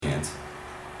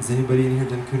Has anybody in here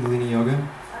done Kundalini yoga?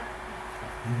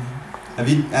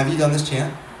 Mm-hmm. Have you done this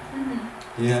chant?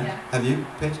 Mm-hmm. Yeah. Have you,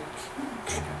 Paige?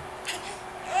 Okay.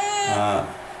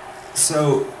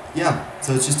 So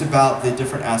it's just about the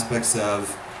different aspects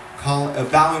of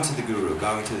bowing to the guru,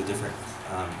 bowing to the different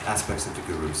aspects of the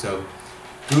guru. So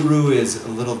guru is a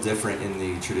little different in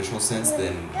the traditional sense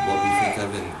than what we think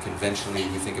of, and conventionally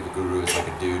we think of a guru as like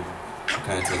a dude who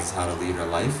kind of tells us how to lead our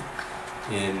life.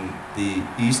 In the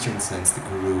Eastern sense, the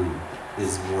guru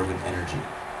is more of an energy.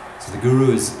 So the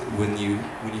guru is, when you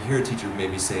hear a teacher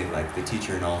maybe say like the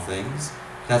teacher in all things,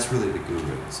 that's really the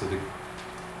guru. So the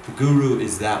guru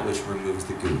is that which removes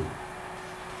the goo.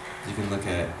 You can look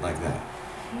at it like that.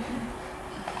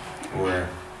 Or,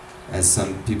 as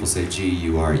some people say, gee,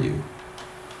 you are you.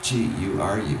 Gee, you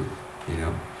are you, you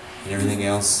know? And everything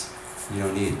else you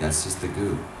don't need, that's just the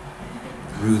goo.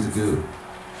 Rue the goo.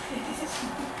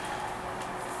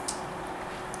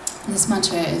 This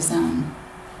mantra is,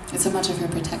 it's a mantra for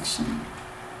protection.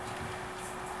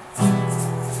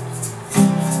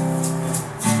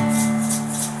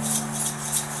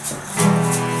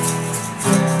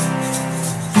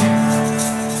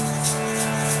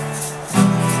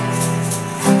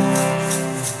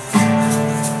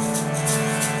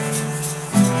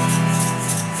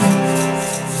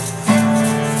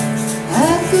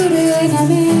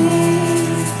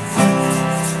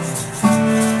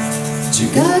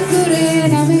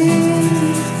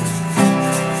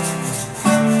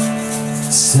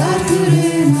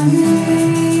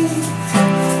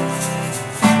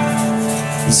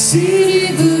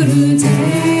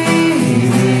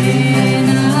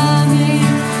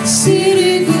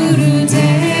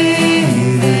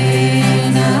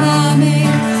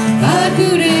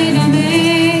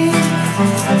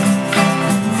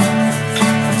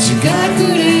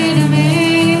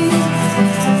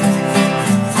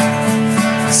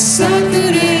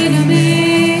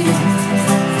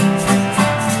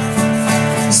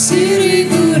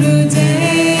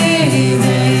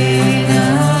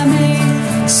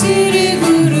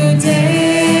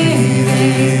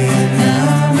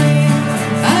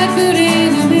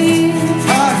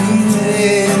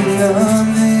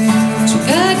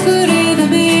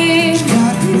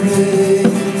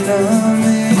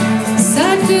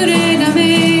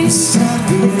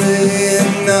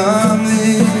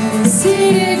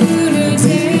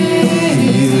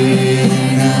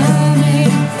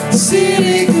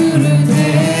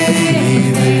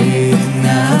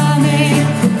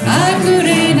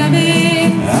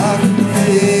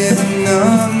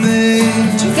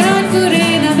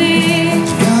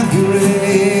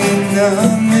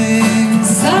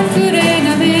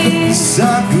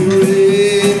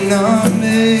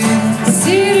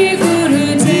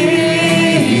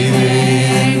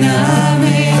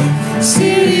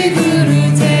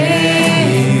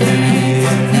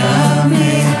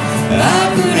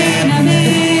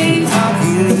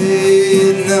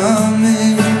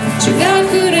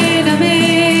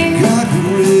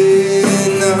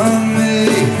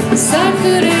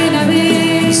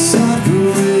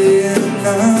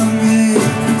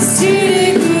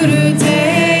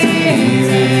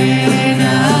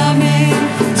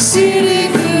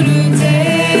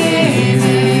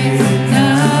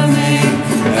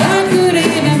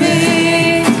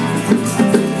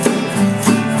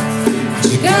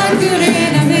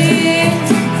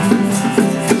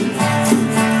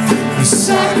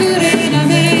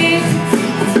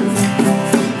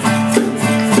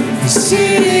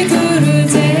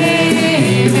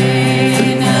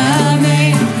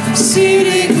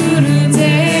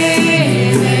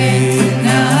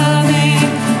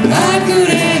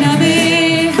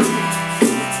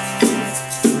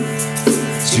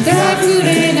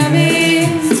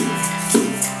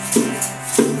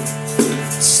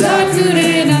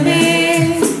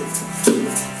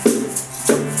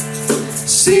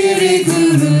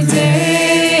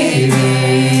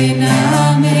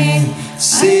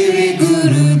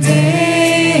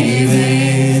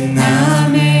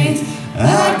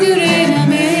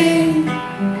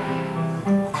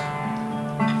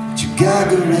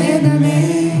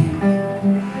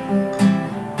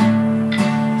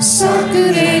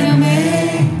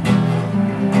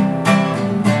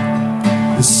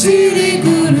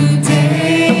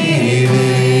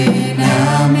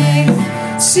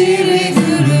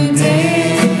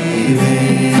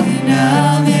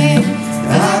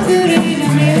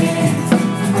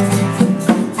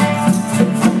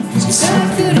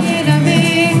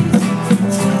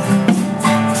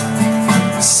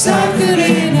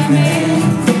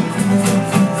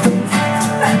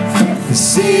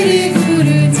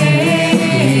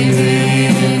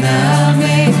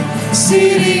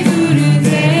 Siri Guru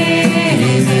Dev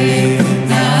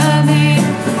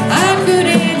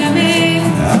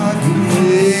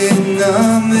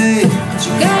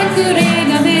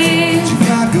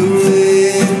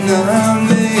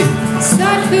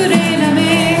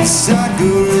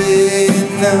Sadguru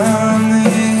Name,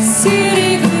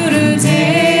 Sri Guru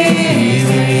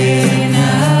Deva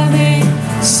Name,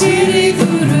 Sri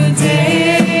Guru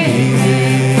Deva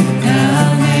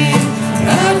Name,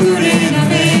 Agure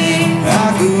Name,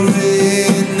 Agure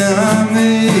Name,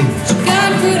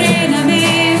 Gadgure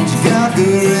Name,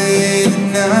 Gadgure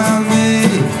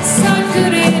Name,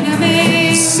 Sadguru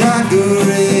Name, Sadguru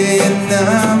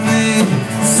Name,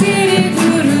 Sri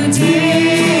Guru Deva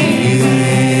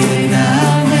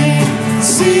Name,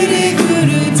 Sri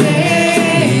Guru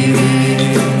Deva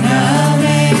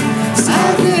Name,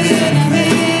 Sadguru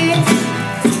Name,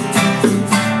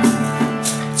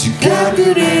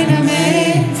 Gadgure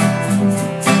Name,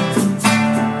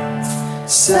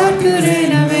 Sadguru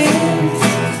Name,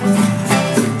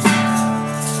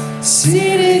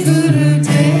 Sri Guru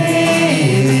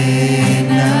Deva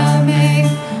Name,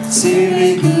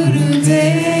 Sri Guru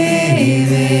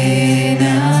Deva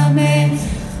Name,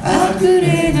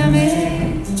 Agure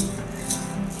Name,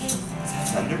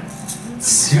 Thunder.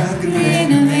 Sadguru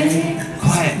Name,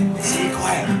 Quiet. Stay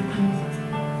quiet.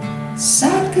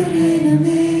 Sadguru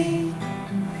Name,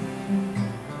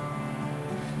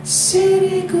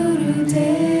 Sri Guru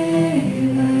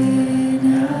Deva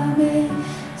Name,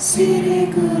 Sri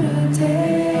Guru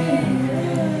Deva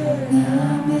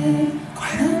Name,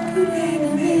 Gadgure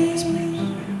Name,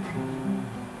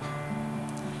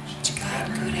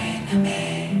 Gadgure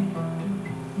Name,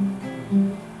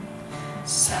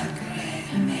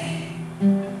 Sadguru Name,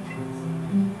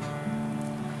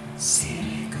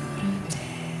 Sri Guru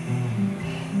Deva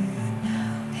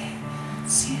Name,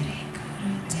 Sri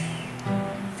Guru Deva.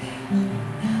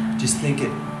 Just think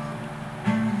it.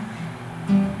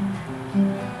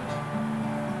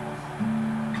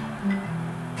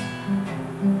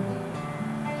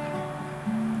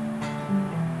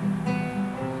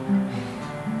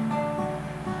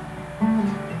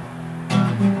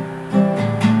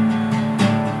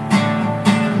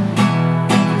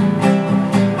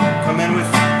 Come in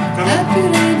with. Come in.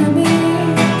 Gadgure Name,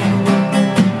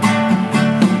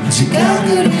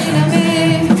 Gadgure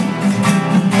Name,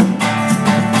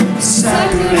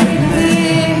 Sadguru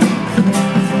Name,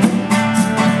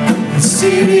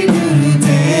 Sri Guru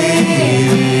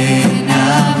Deva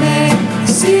Name,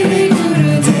 Sri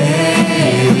Guru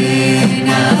Deva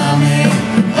Name,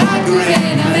 Agure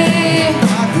Name,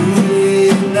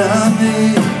 Agure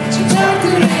Name,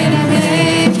 Gadgure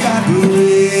Name,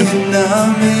 Agure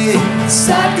Name,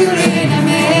 Sadguru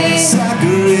Name,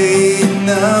 Sadguru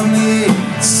Name,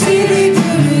 Sri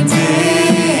Guru Deva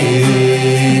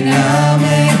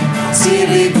Name,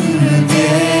 Sri Guru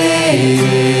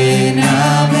Deva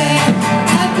Name,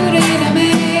 Agure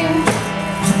Name,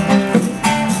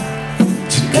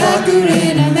 Gadgure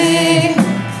Name,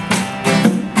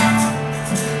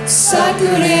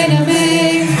 Sadguru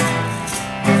Name,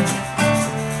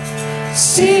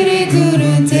 Sri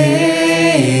Guru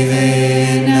Deva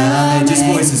Name, just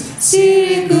voices.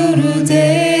 Sri Guru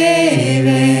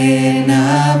Deva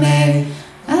Name,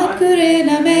 Agure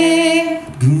Name,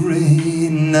 Gure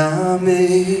Name,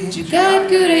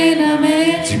 Gadgure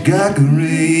Name,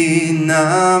 Gadgure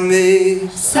Name,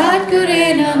 Sadguru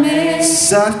Name,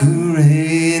 Sadguru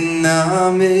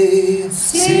Name,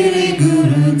 Sri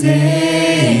Guru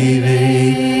Deva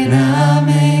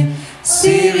Name,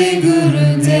 Sri Guru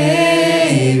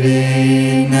Deva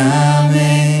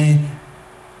Name.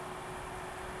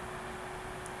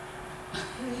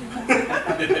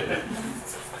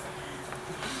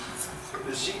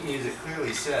 The sheet music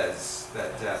clearly says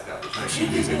that Dad got the sheet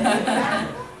music.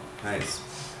 Nice.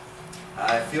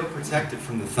 I feel protected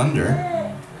from the thunder.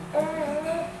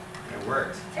 It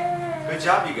worked. Good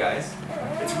job, you guys.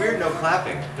 It's weird, no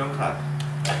clapping. Don't clap.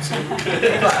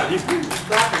 Clap. You can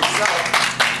clap yourself.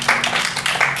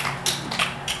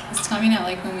 Does Tommy not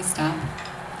like when we stop?